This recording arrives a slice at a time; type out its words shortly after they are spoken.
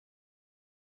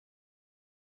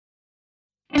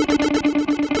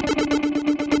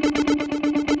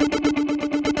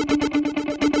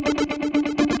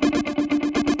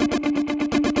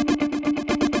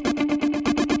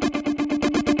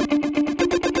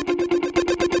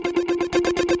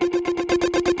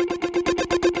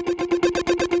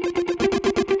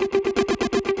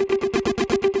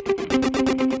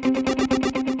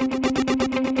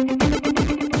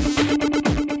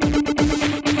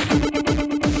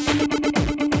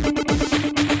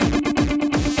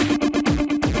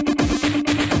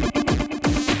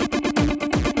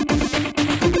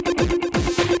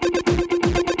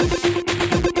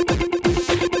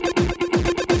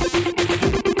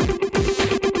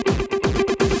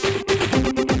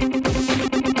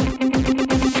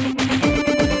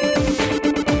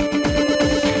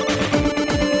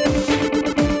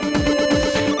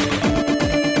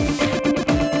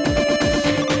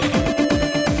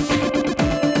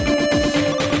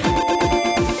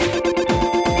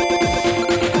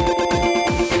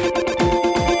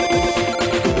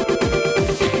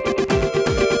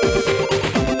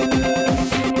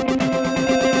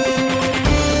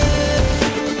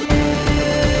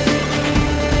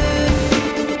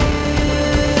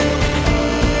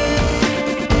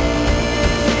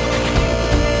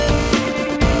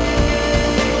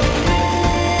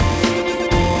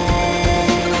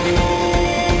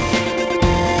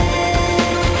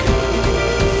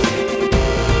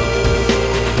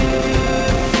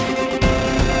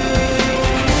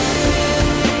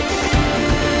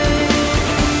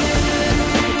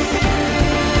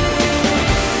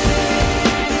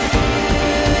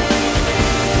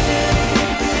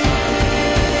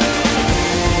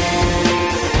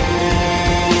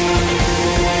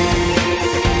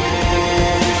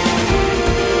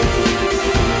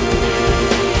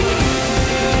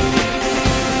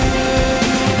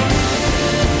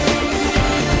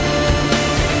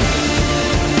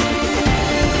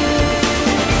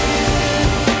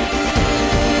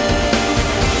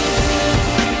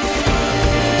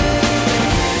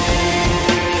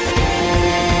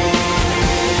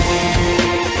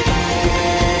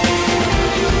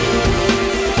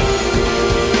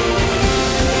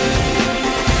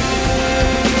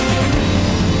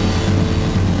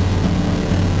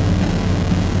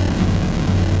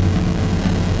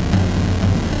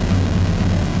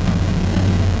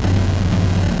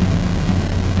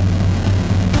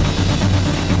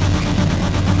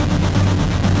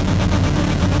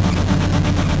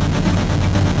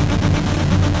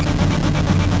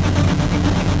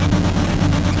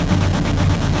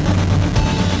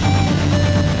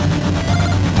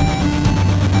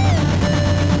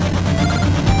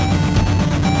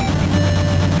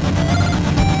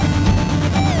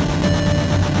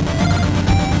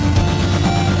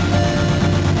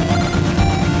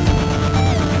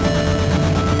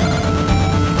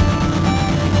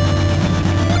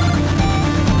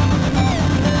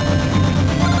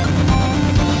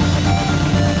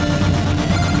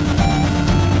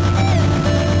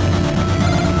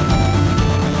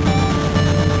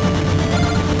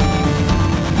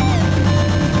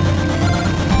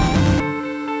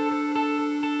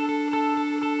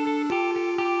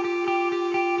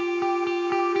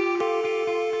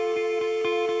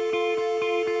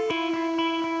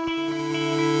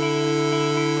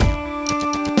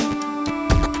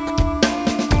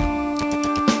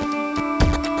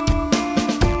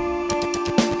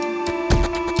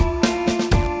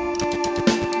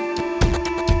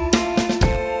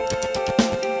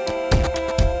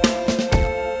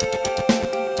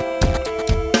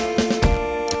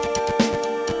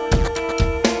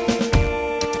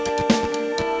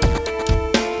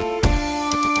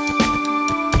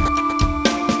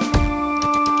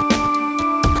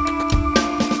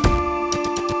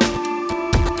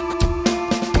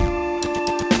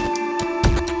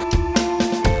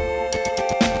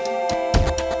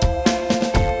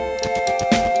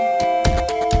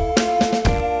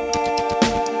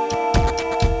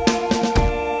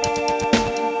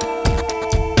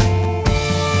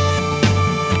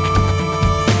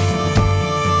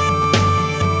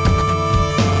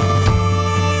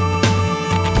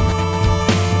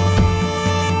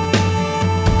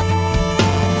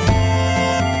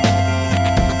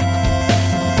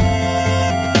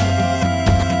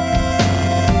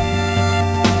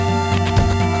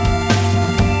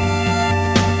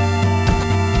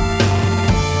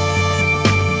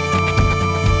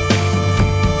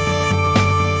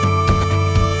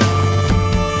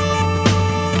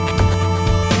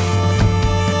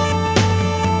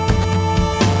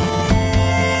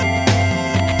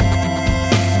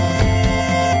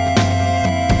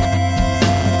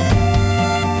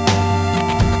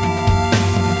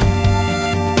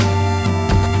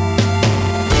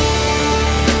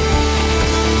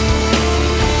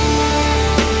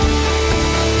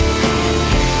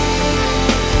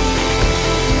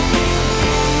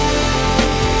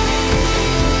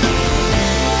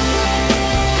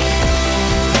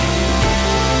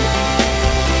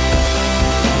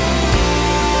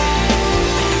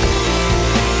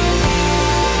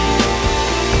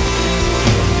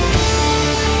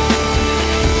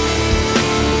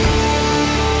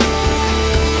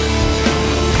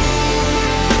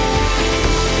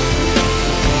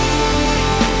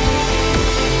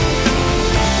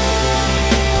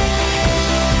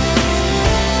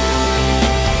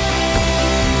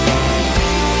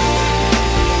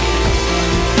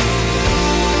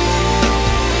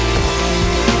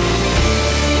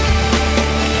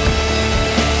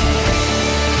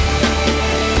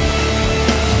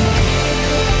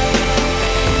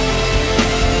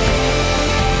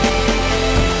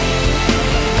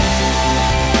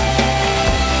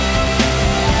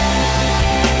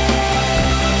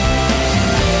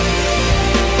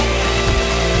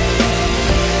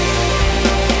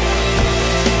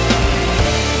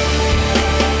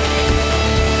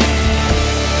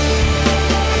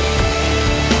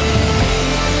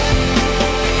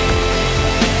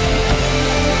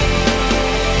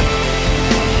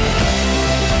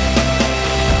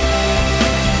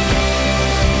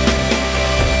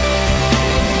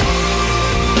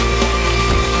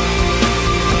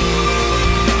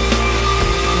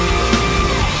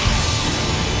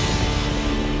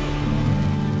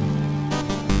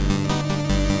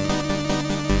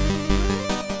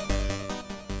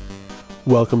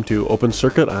Welcome to Open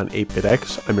Circuit on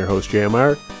 8BitX. I'm your host,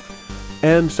 JMR.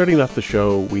 And starting off the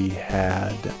show, we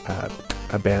had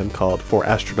a band called For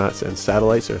Astronauts and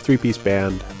Satellites. They're a three-piece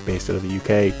band based out of the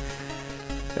UK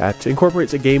that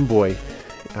incorporates a Game Boy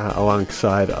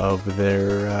alongside of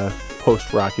their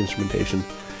post-rock instrumentation.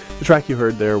 The track you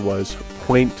heard there was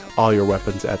Point All Your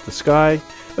Weapons at the Sky,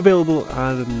 available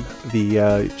on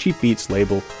the Cheap Beats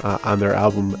label on their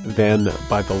album Then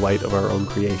By the Light of Our Own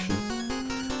Creation.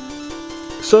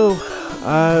 So,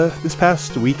 this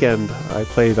past weekend I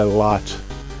played a lot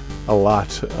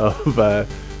of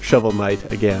Shovel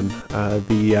Knight again.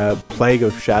 The Plague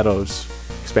of Shadows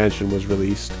expansion was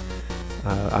released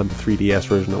on the 3DS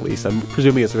version at least. I'm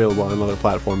presuming it's available on other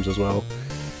platforms as well.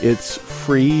 It's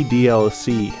free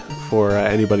DLC for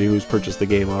anybody who's purchased the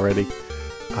game already.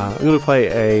 I'm going to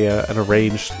play an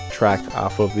arranged track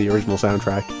off of the original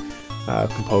soundtrack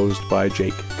composed by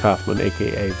Jake Kaufman,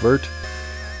 aka Vert.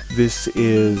 This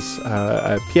is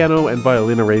a piano and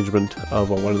violin arrangement of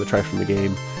one of the tracks from the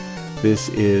game. This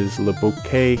is Le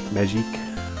Bouquet Magique.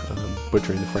 I'm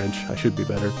butchering the French, I should be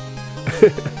better.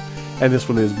 And this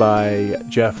one is by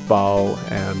Jeff Ball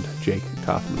and Jake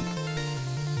Kaufman.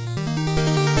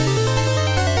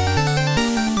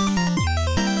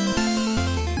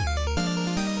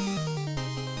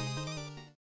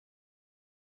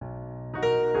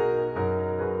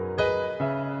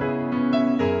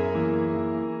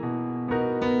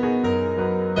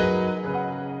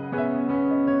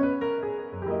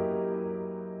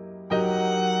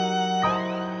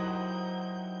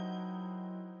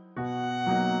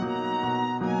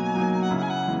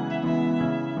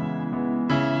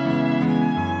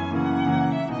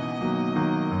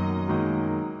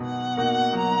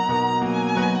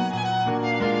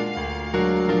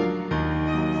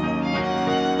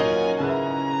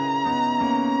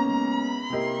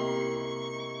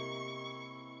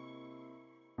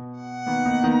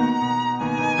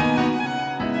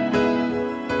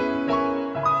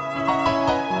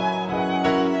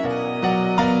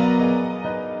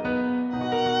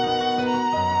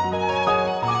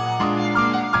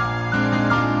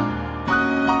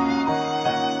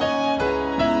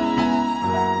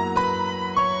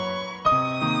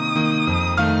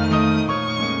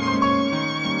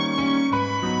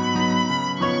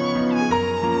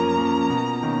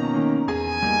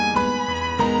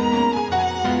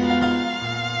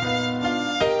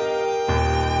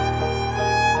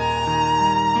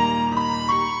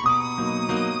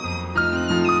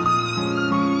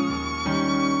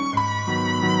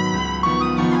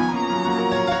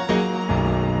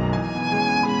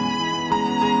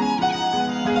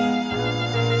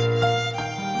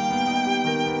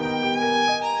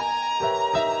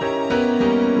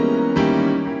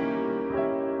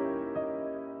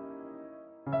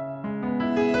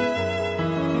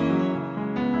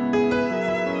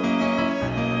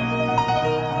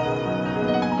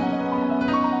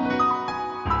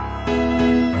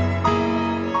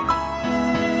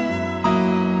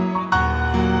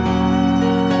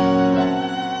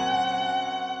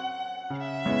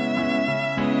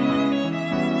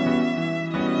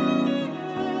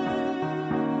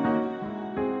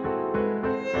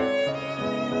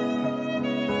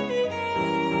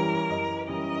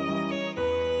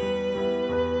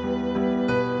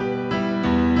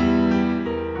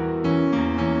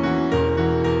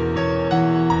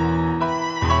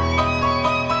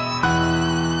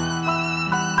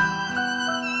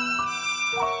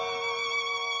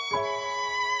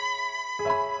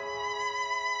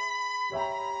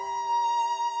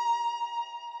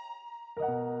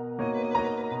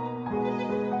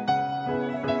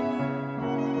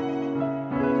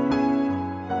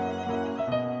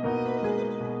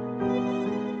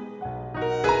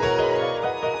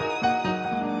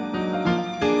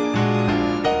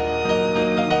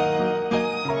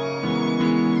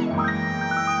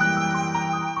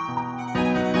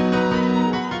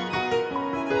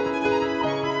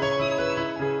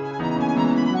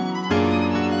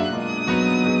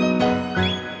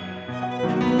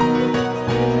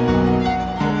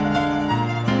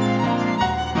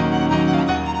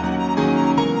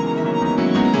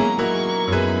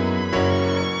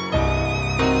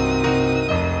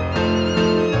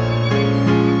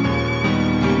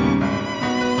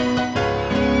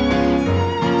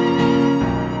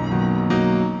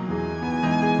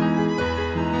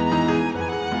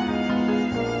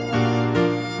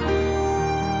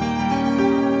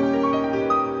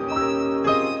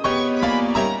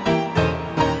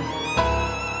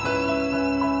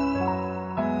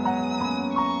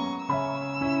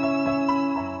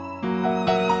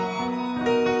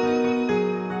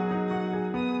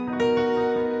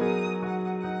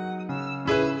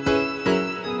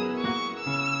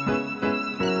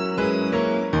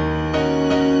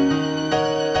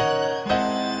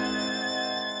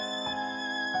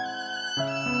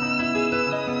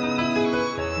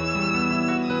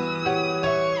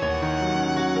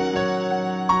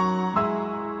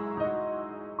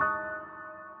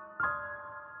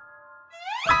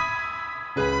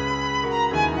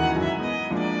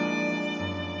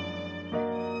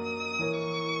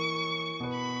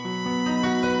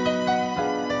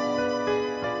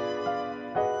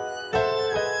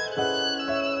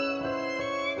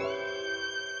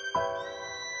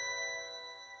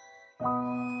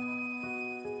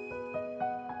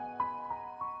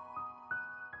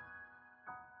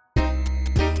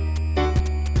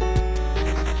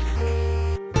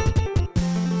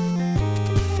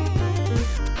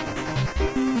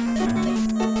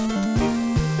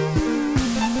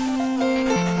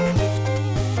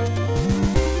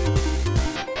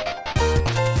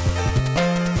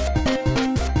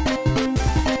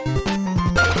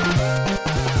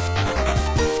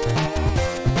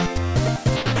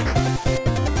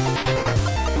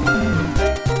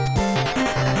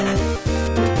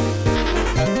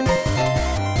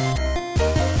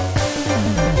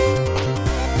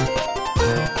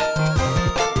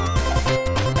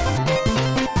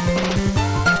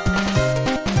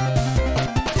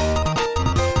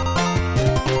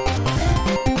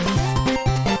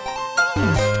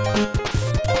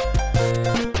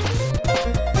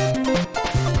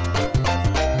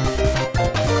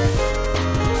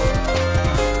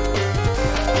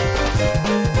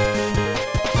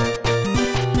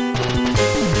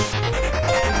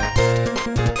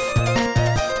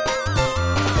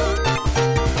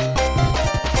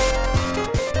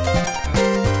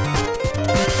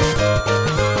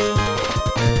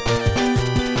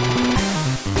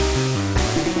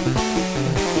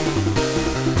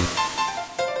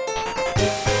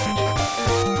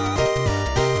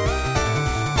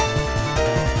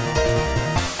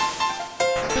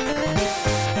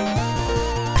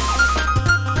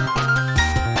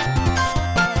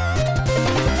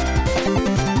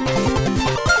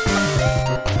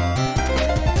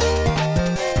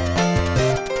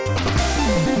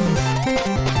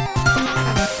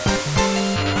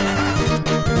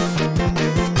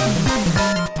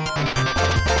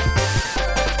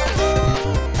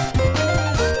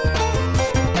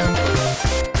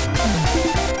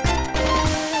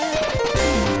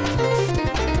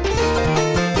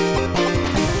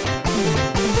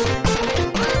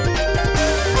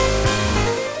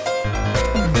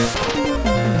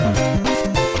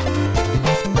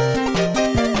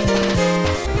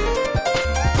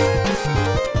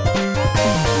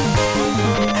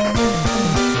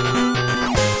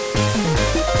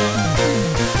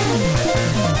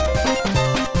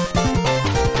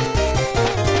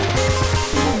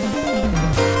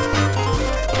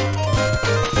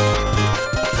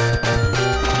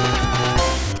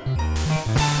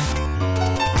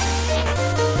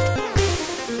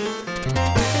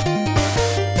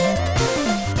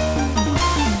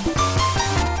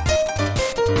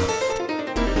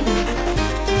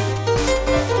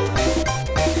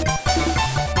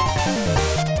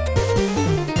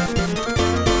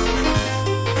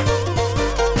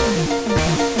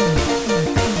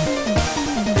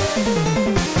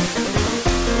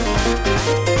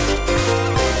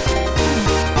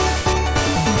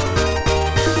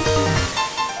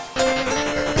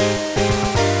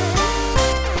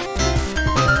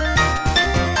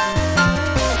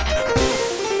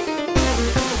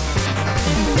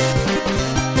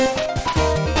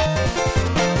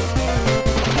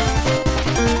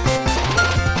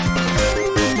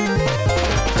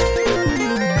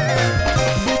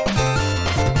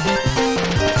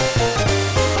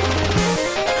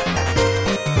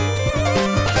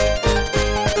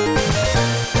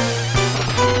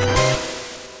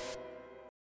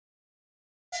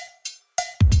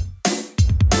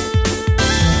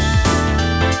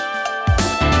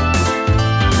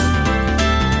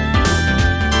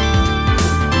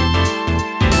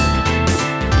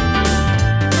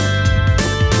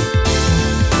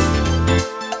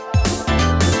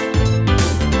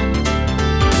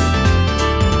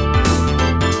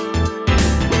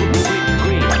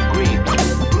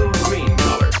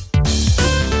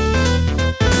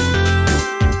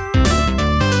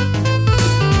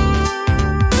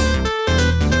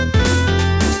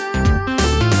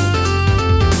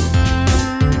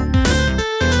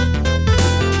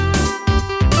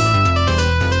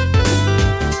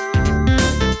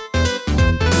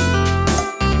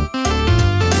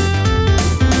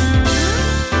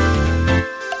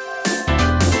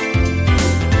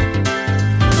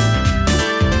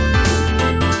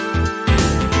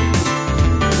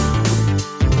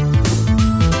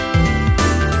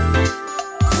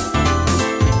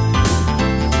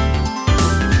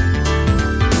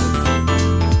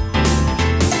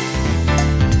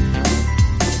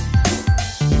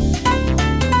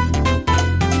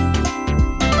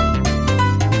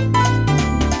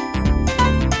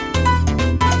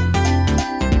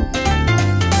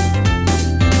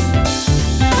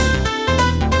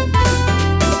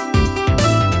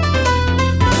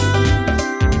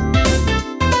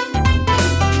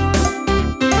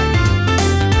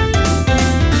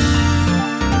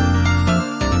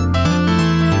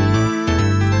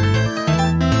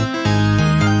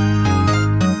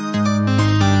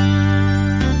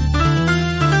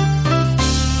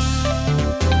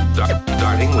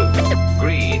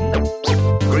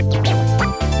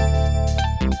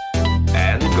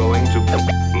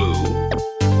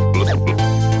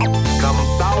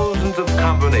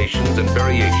 combinations and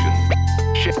variations,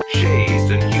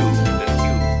 shades and hues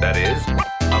that is,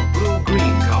 a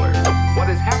blue-green color.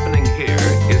 What is happening here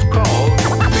is called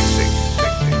mixing.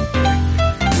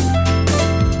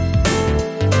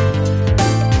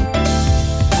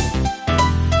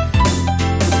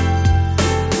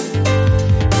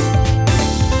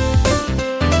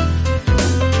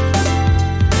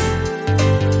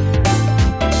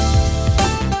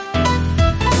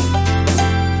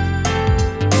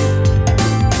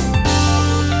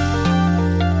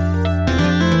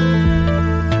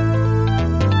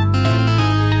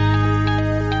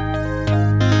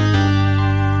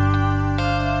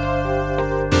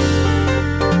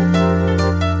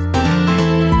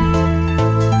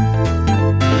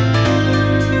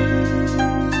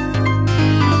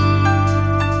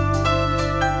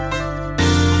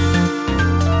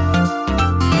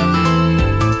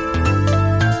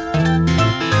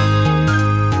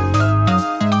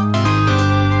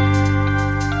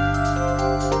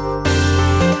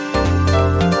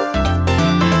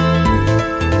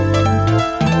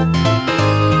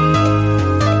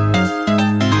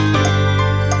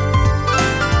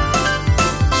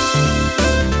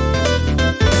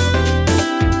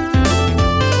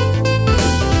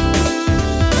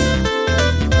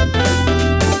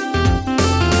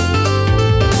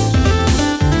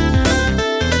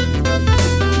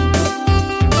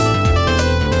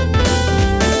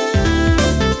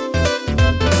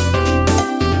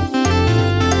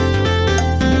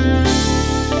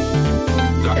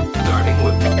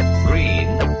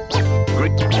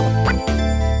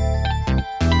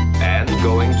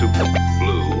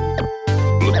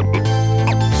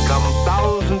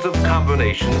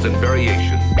 Combinations and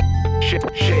variations,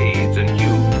 shades and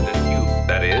hues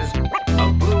that is,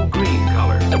 a blue-green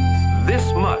color.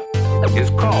 This much is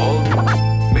called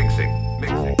mixing.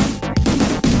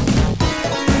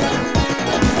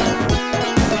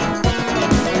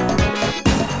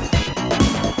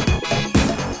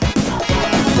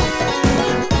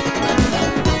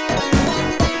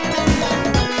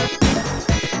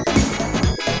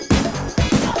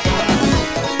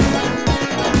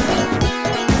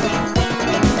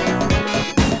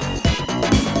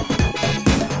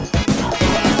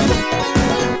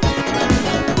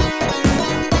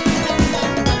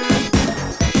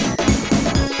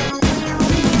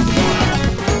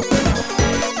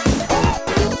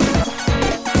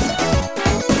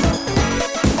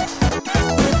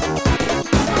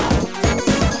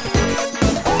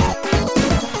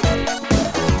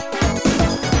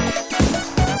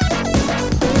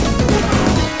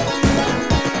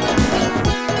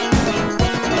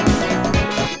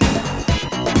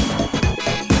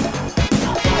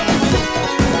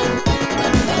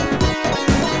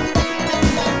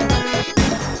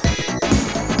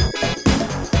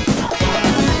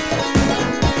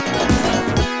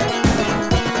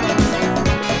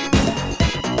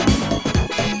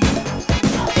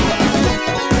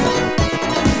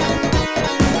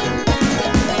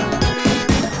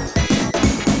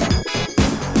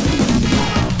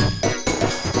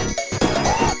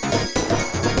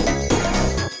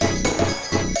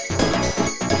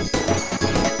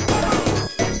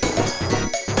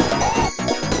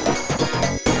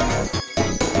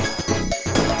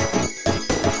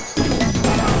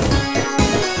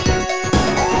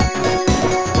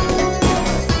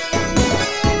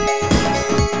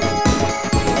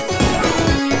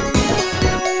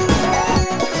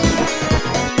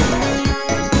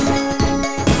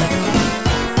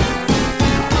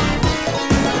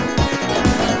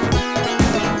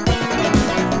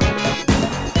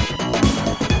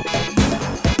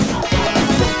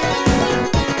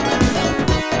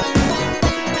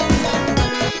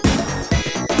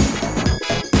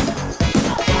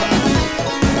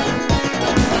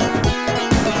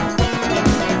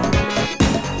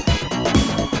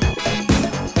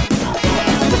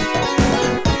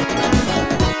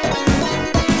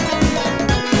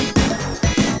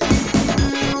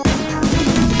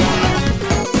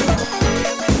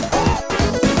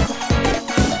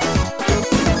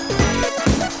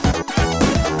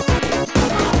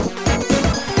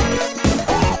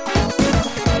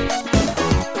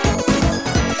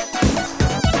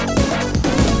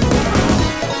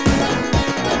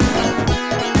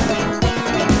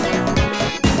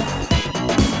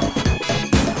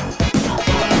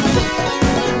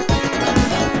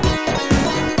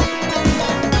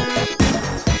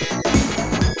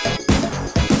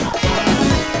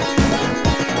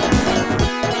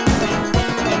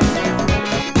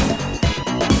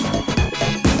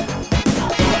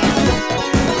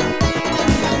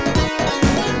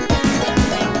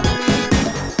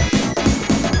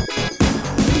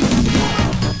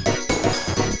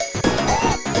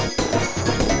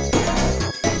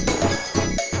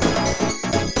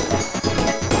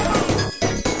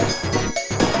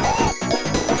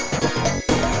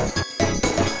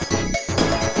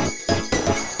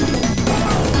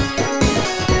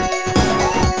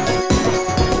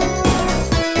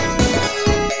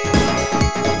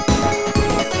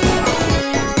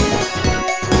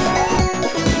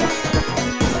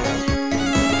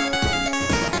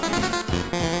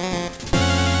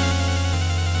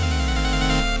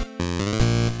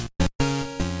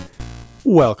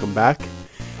 Welcome back.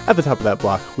 At the top of that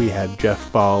block, we had Jeff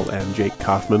Ball and Jake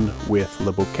Kaufman with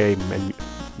Le Bouquet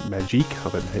Magique. I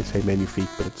would say Magnifique,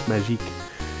 but it's Magique.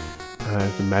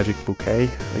 The Magic Bouquet,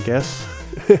 I guess.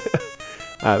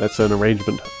 That's an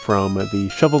arrangement from the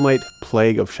Shovel Knight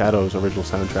Plague of Shadows original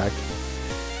soundtrack.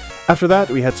 After that,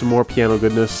 we had some more piano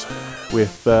goodness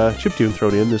with chiptune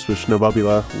thrown in. This was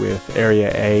Snowbobula with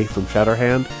Area A from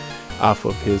Shatterhand off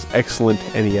of his excellent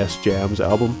NES Jams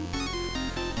album.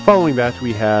 Following that,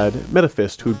 we had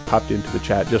Metafist, who popped into the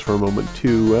chat just for a moment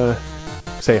to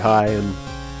say hi and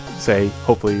say,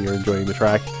 hopefully you're enjoying the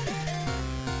track.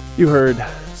 You heard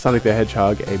Sonic the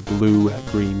Hedgehog, a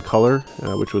blue-green color,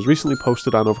 which was recently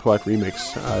posted on Overclock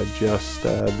Remix just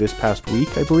this past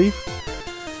week, I believe.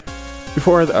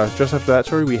 Just after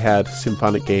that, we had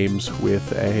Symphonic Games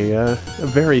with a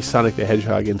very Sonic the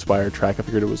Hedgehog-inspired track. I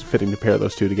figured it was fitting to pair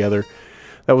those two together.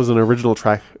 That was an original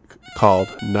track called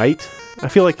Night. I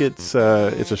feel like it's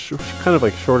a kind of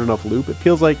like short enough loop. It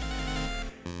feels like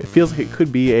it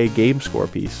could be a game score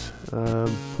piece.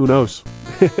 Who knows?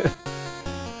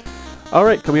 All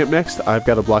right, coming up next, I've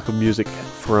got a block of music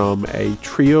from a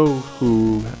trio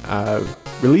who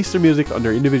release their music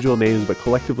under individual names but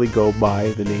collectively go by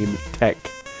the name Tech,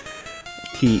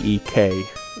 T-E-K.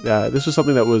 This was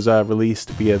something that was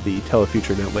released via the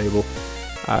Telefuture Net label.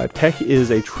 Tech is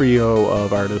a trio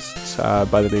of artists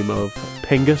by the name of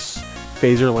Pengus,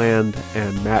 Phaserland,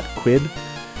 and Matt Quid,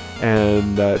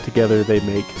 and together they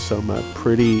make some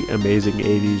pretty amazing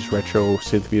 80s retro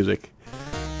synth music.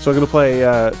 So I'm going to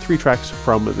play 3 tracks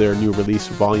from their new release,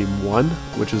 Volume 1,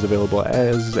 which is available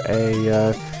as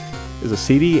a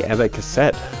CD and a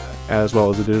cassette, as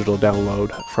well as a digital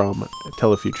download from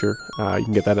Telefuture. You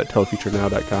can get that at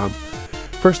telefuturenow.com.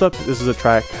 First up, this is a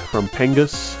track from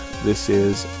Pengus. This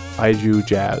is Aiju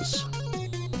Jazz.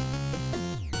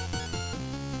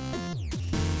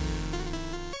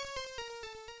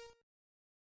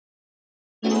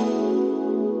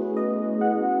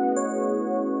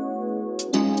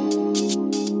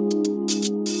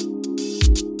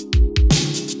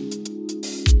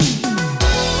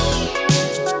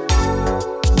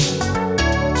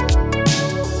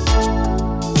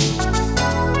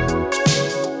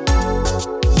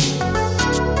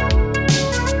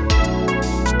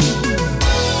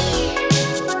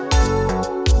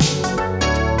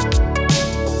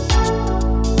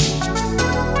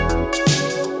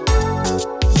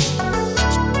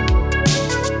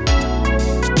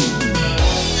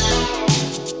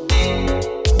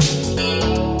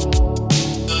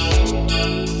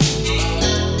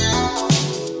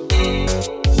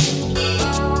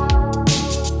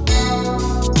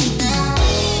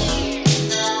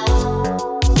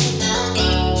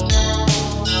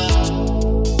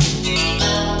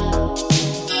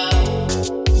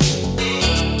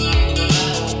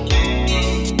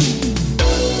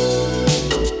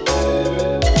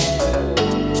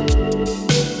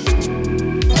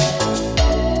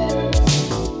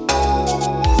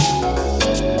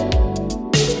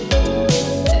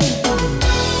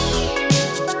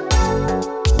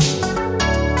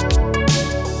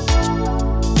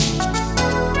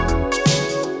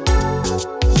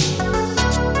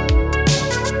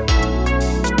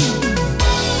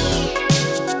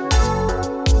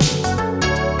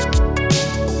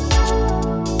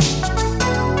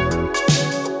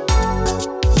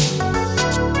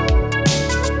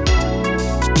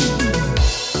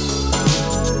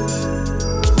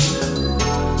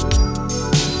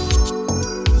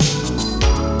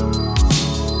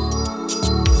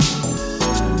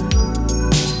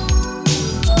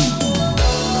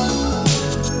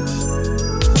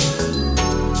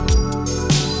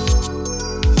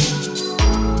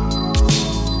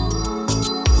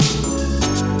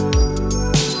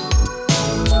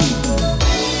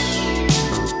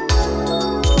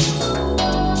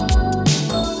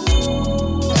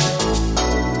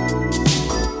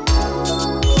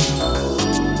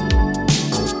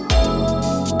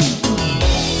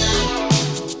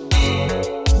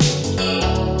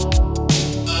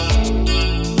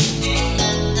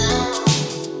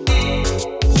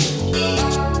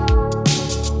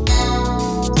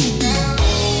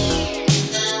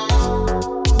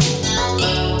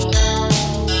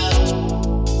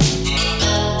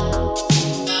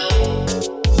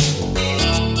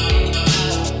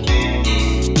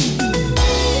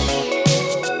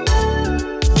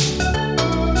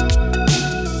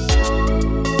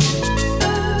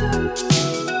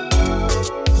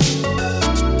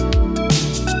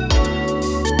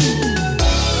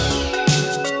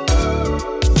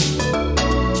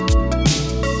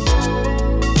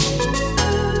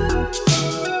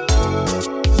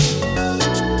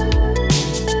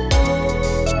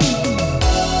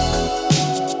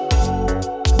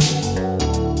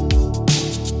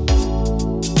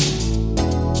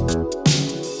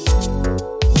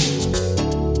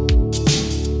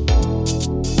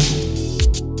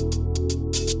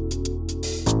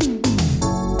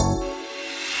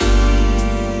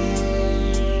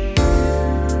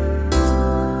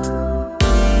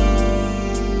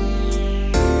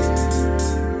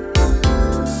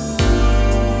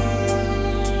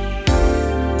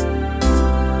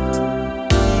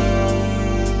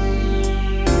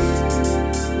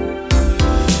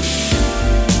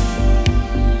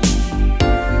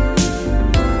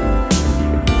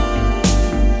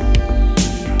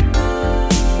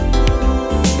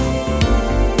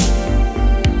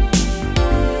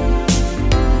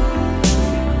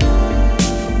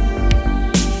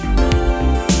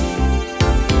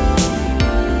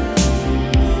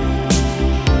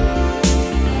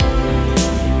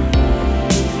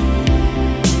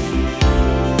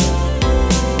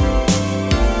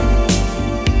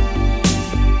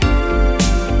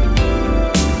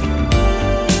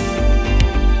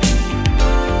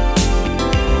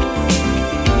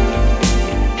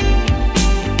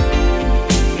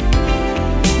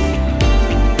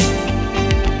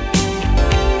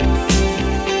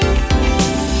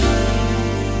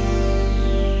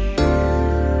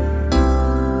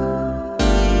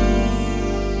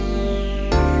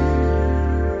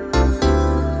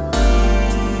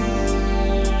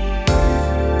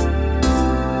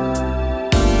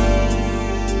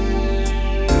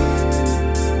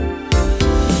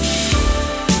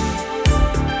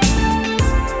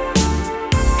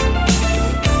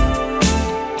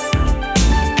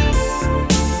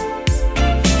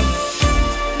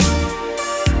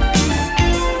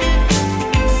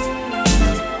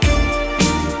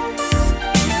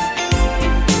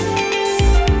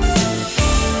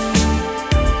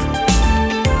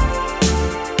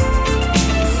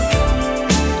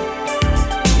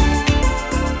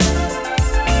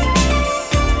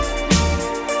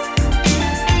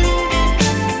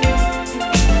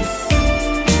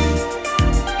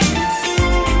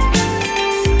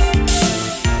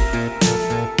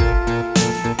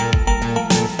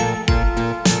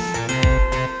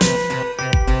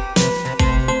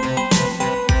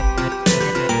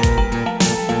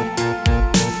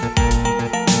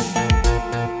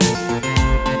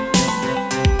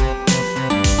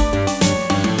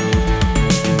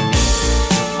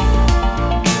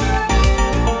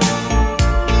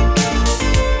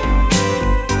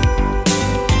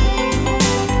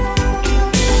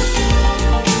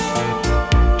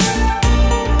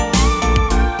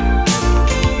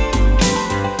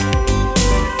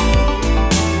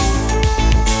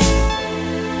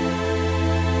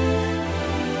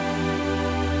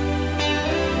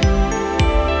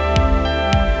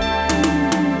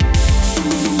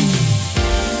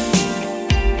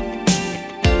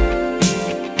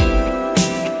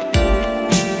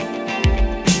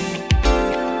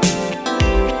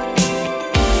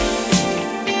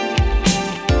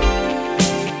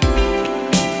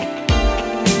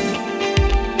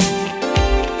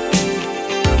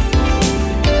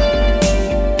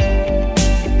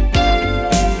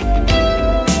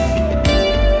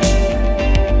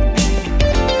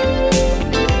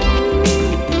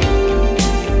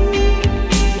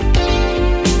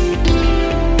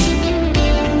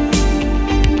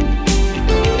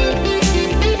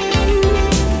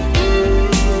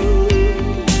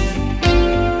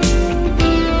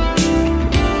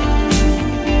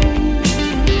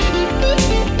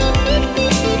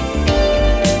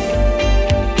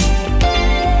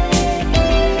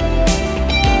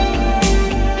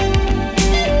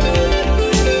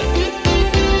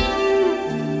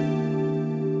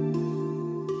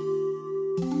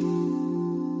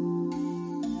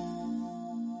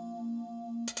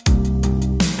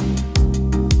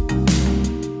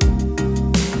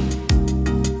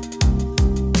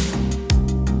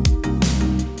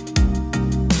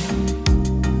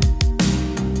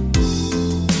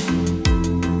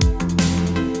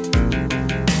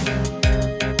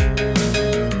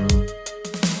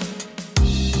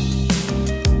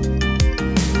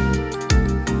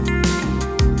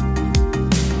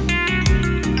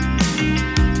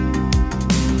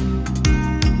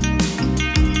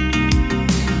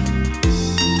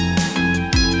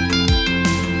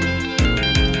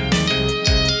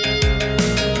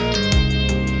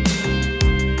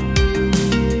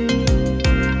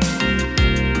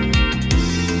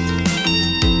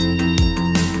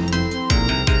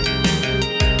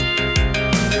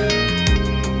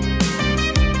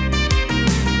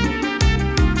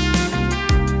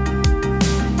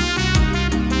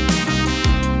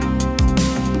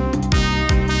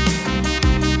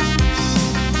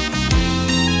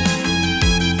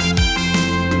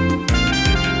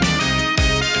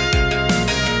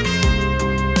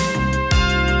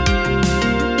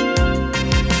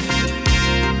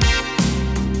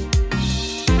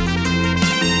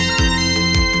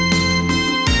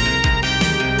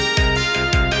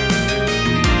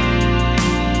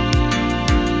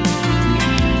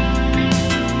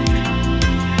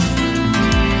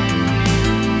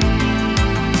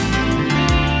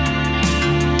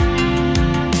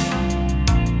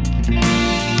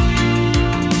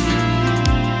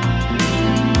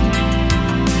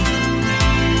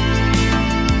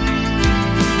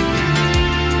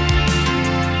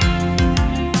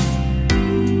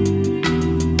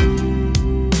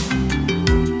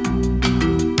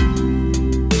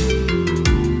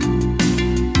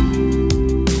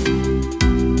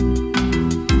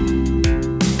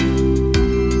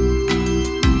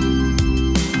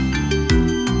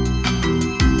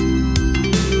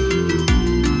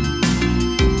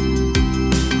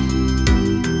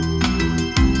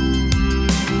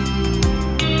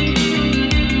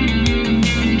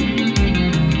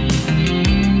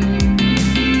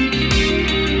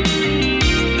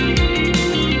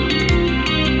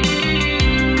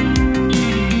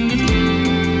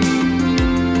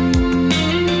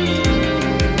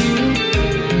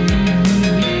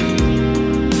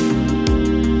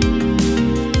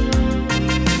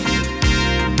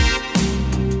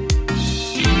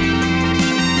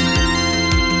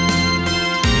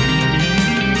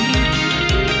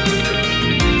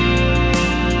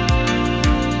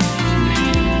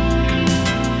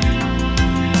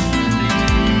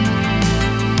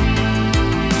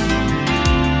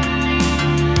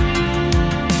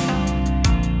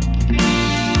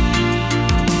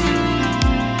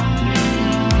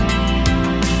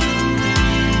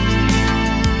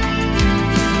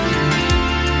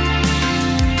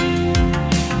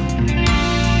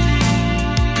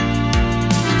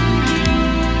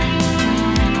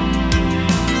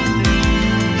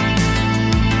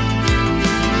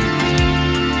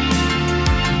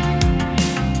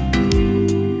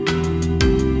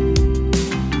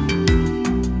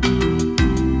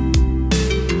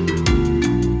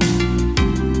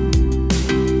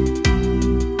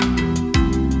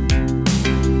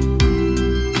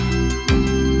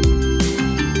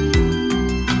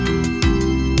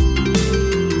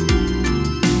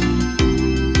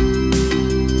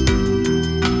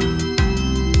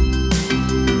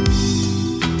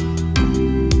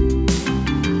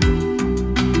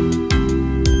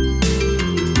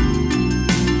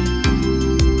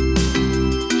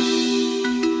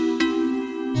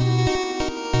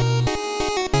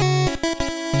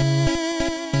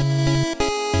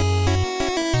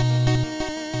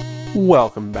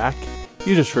 Welcome back.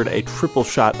 You just heard a triple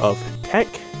shot of tech.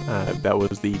 That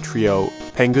was the trio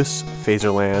Pengus,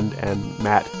 Phaserland, and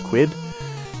Matt Quid.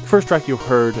 The first track you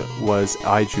heard was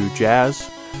Aiju Jazz,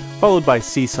 followed by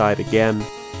Seaside Again,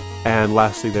 and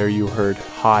lastly there you heard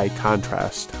High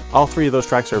Contrast. All three of those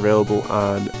tracks are available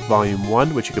on Volume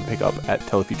 1, which you can pick up at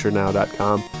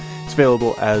telefeaturenow.com. It's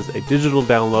available as a digital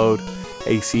download,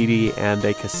 a CD, and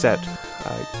a cassette.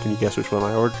 Can you guess which one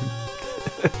I ordered?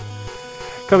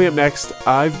 Coming up next,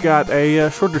 I've got a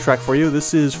shorter track for you.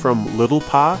 This is from Little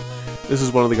Pa. This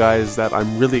is one of the guys that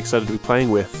I'm really excited to be playing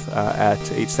with at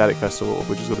H-Static Festival,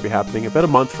 which is going to be happening about a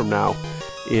month from now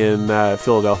in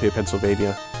Philadelphia,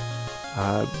 Pennsylvania.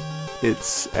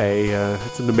 It's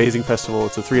an amazing festival.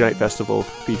 It's a 3-night festival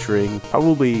featuring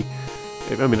probably,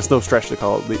 it's no stretch to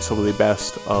call it some of the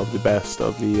best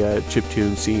of the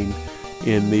chiptune scene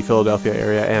in the Philadelphia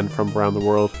area and from around the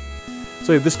world.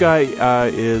 So this guy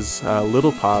is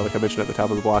Little Pa, like I mentioned at the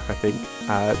top of the block, I think.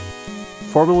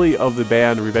 Formerly of the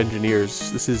band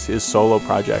Revengineers. This is his solo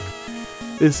project.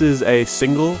 This is a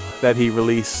single that he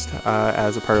released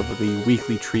as a part of the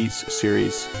Weekly Treats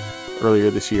series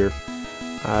earlier this year.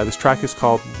 This track is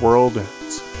called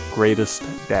World's Greatest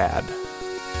Dad.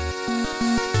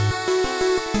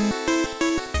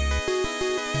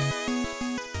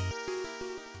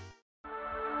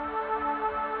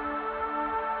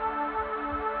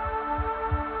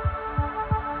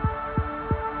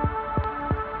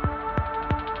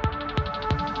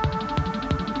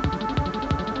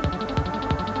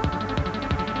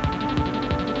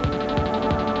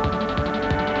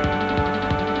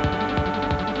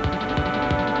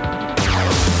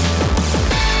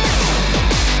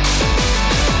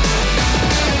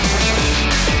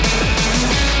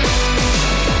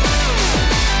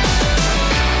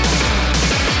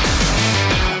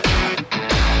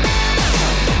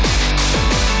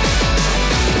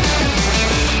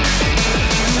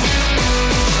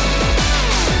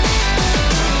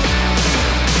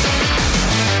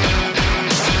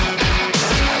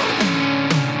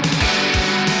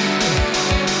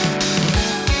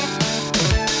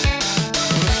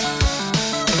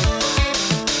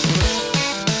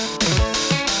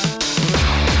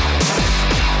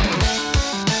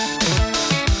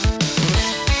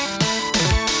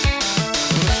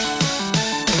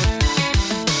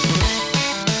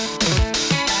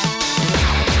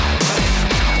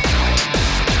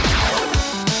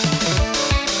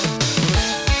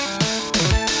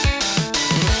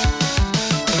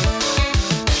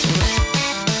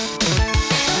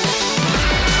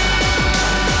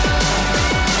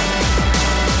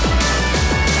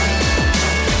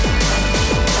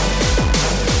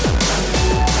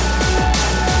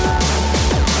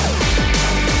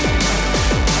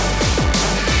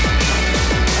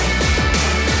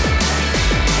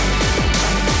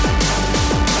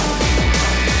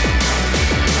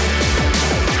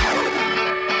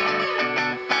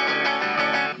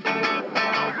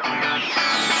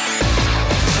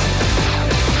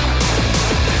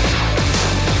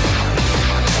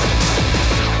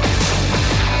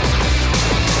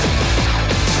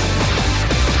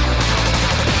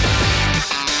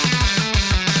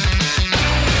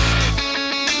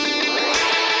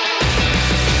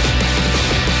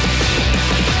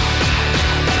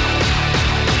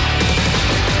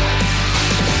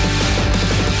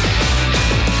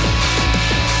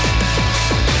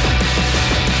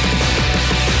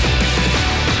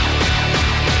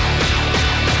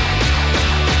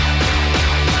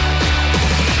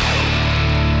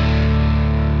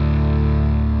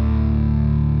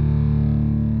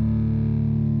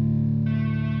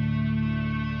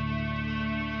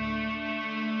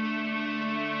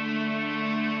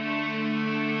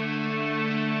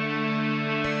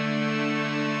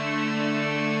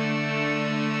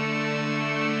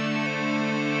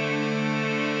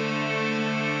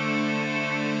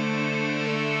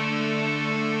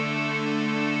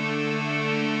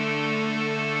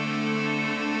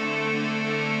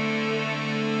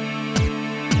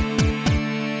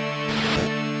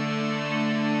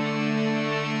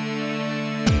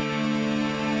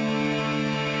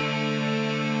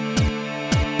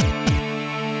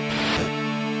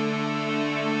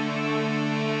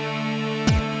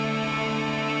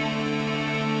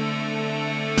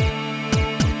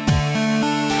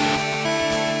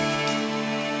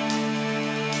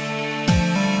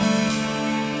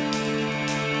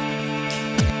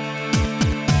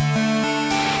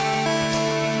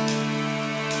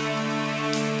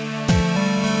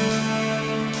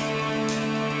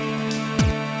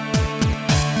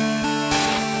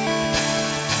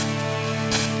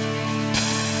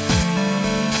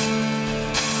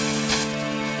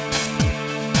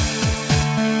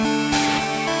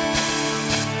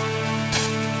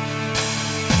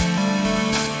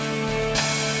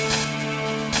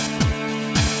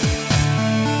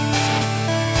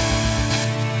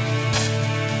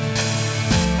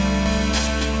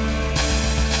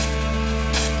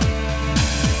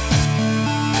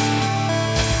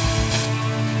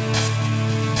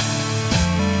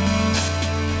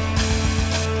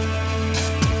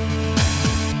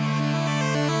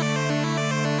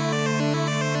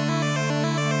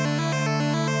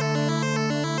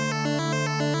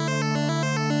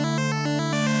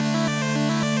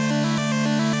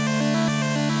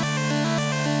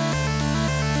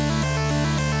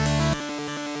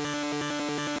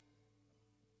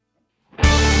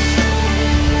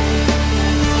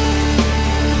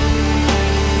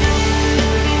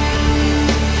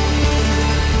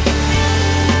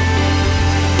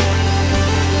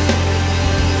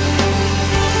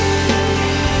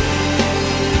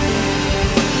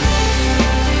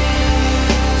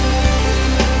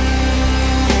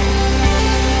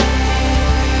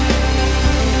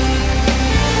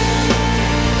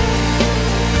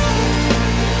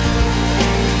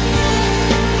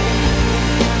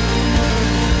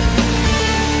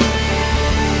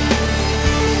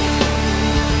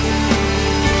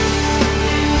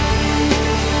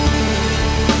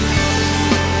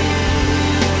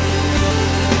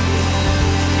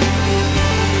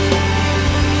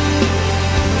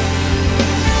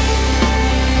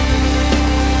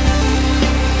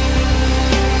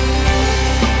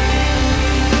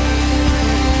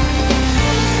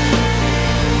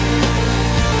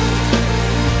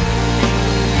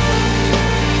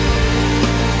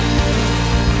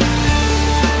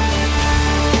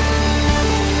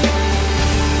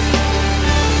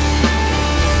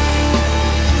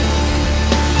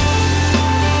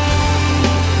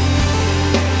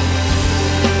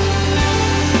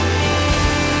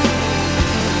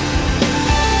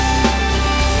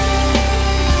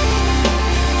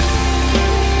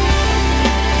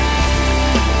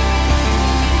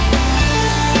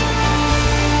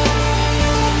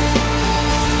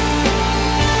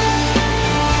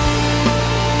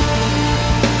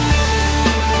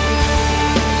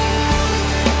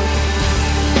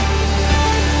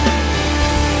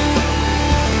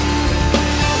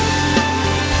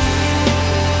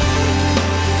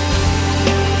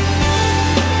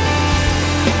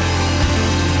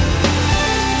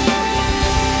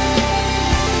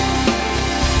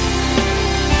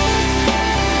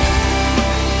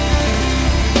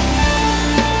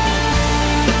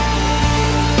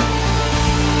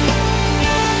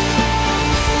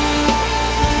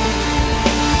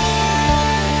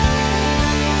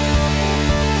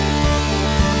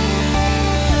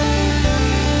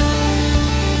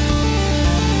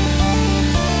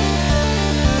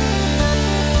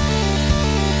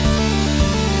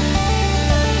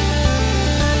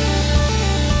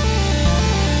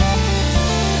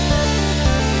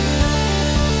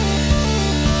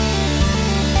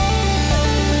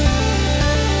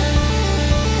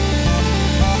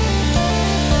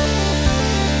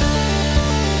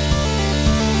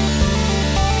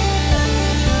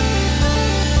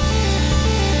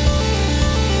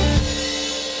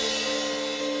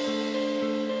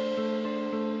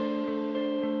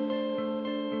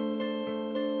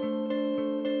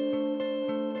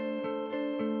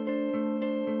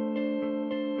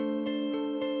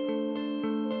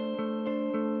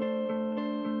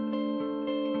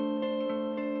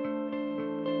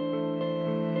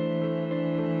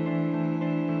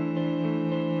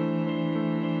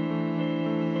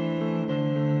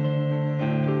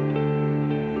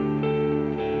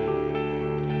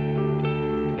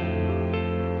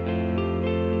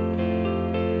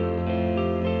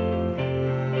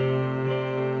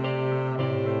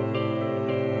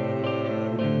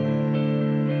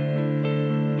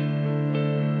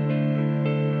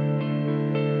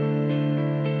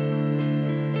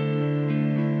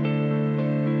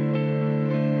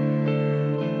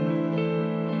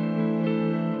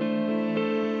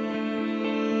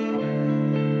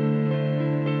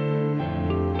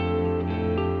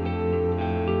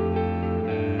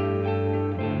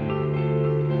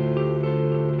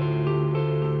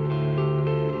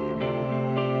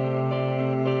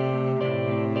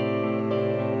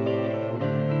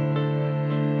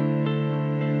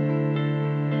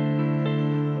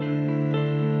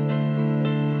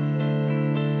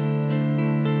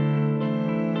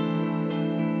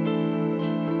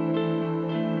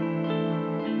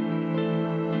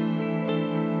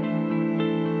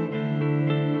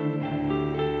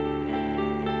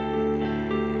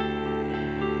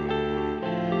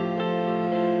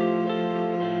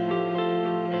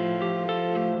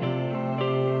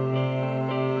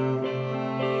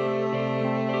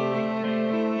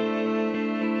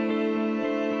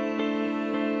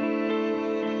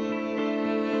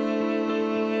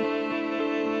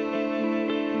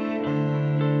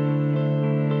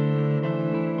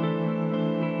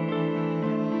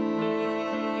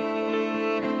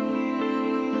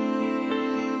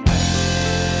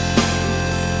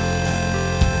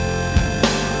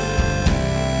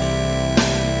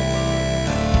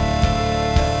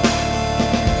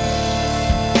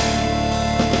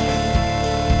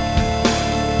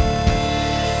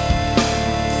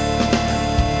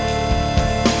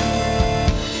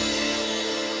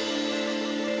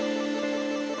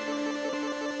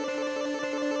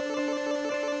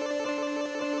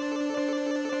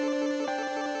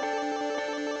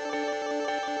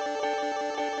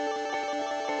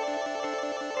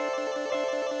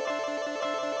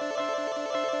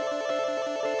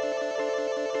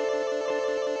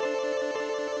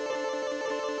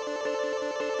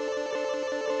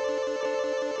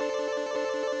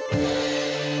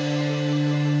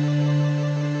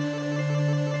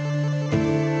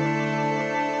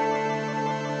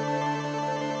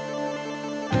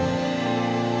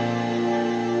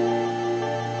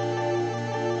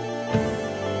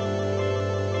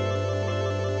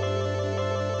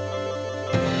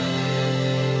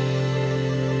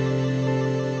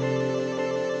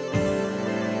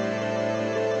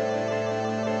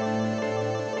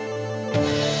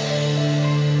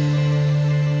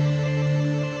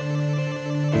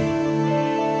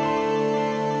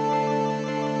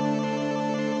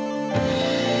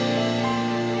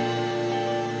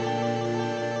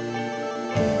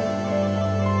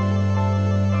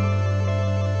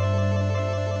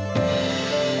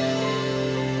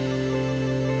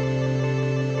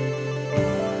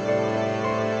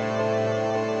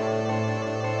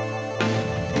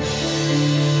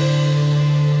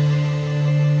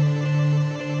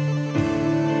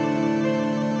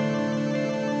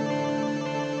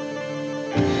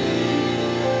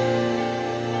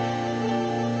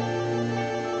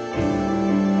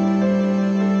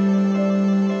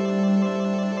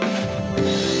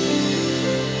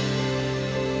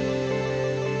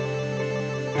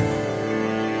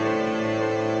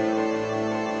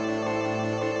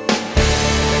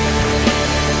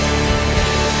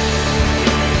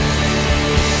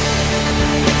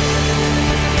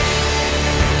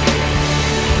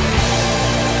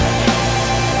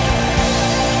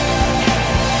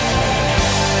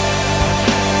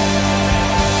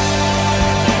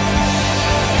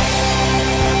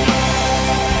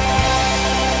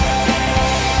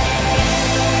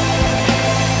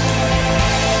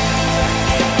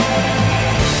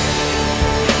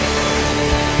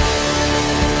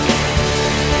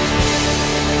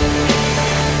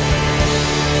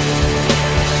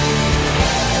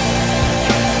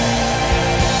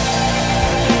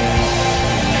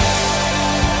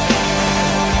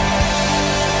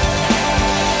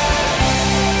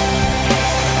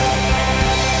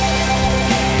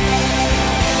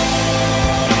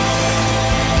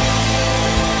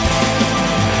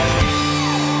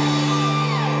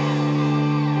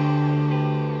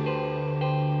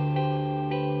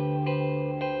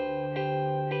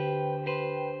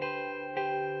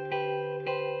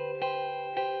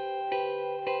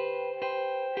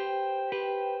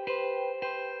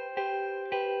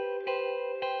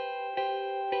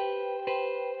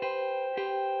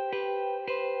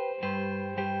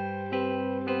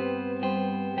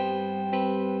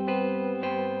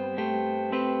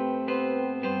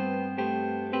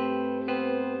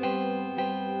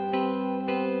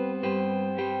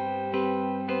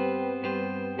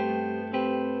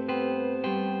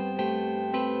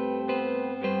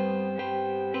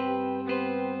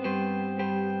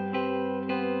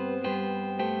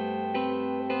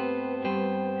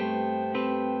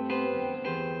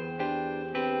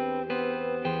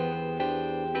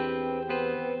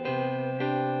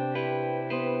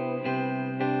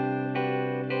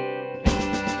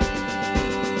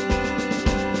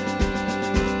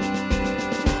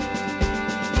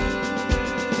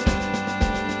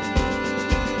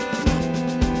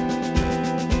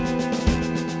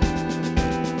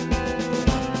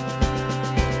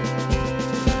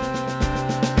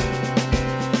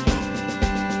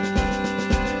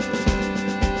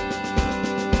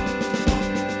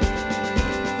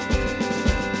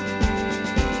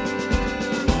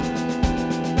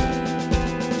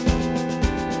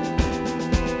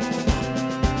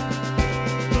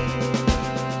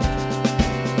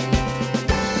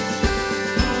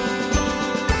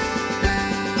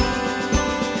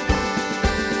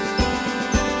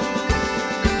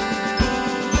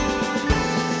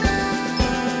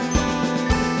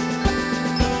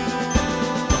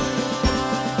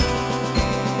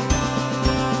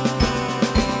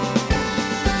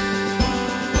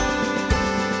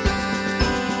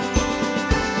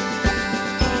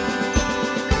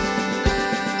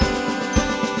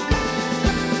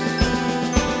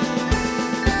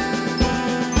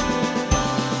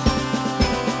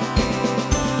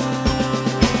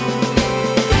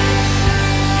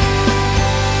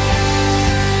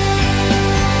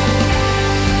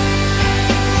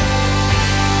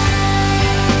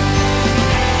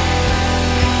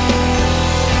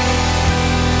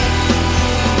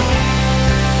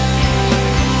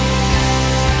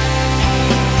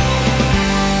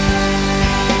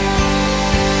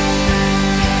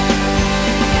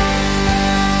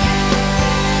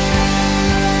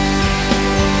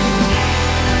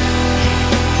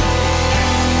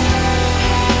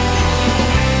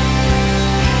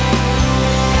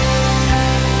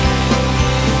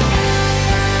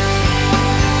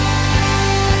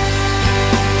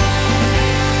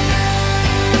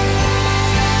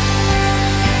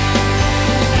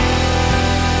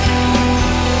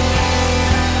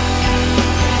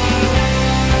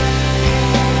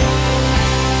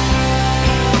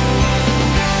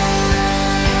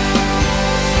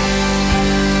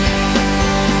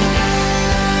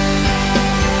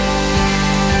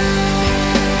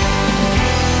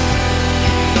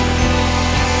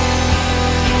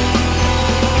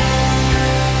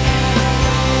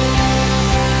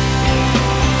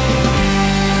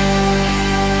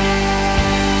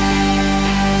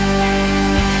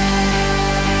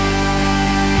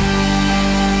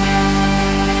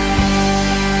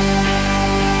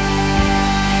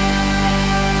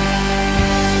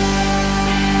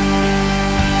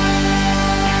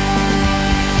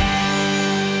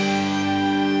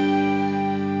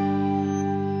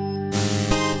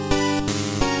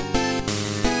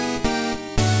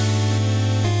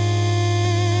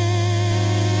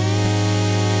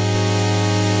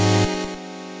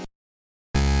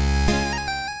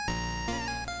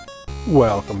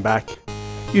 Welcome back.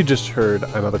 You just heard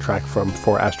another track from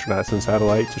For Astronauts and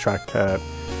Satellite, a track that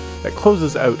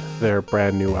closes out their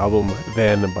brand new album,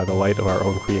 Then by the Light of Our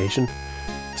Own Creation.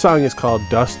 The song is called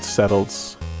Dust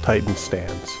Settles, Titan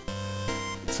Stands.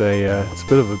 It's a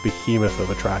bit of a behemoth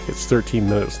of a track. It's 13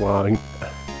 minutes long.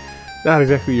 Not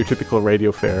exactly your typical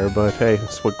radio fare, but hey,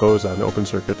 it's what goes on Open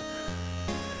Circuit.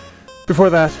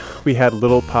 Before that, we had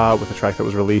Little Pa with a track that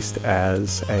was released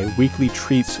as a Weekly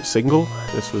Treats single.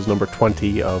 This was number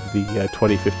 20 of the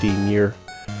 2015 year.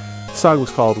 The song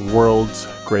was called World's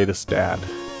Greatest Dad.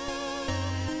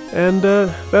 And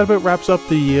that about wraps up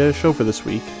the show for this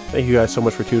week. Thank you guys so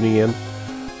much for tuning in.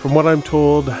 From what I'm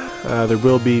told, there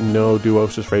will be no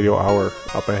Duosis Radio Hour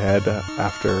up ahead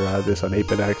after this on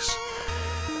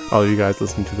 8BitX. All of you guys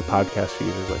listening to the podcast feed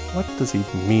is like, what does he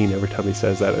mean every time he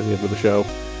says that at the end of the show?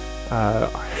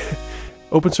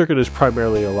 Open Circuit is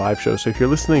primarily a live show, so if you're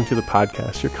listening to the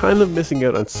podcast, you're kind of missing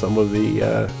out on some of the,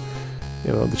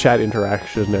 the chat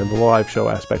interaction and the live show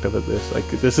aspect of it.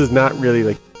 This is not really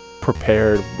like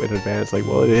prepared in advance. Like,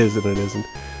 well, it is and it isn't.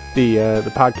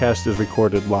 The podcast is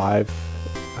recorded live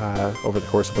over the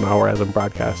course of an hour as I'm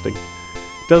broadcasting.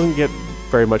 It doesn't get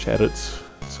very much edits,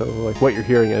 so like what you're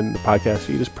hearing in the podcast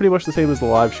feed is pretty much the same as the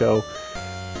live show,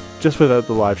 just without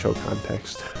the live show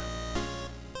context.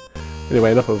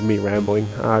 Anyway, enough of me rambling.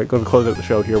 I'm going to close out the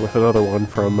show here with another one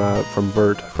from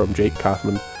Vert, from Jake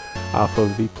Kaufman, off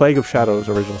of the Plague of Shadows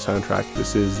original soundtrack.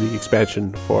 This is the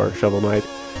expansion for Shovel Knight.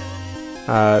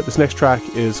 This next track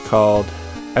is called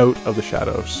Out of the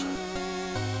Shadows.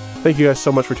 Thank you guys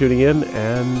so much for tuning in,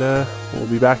 and we'll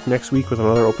be back next week with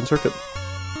another Open Circuit.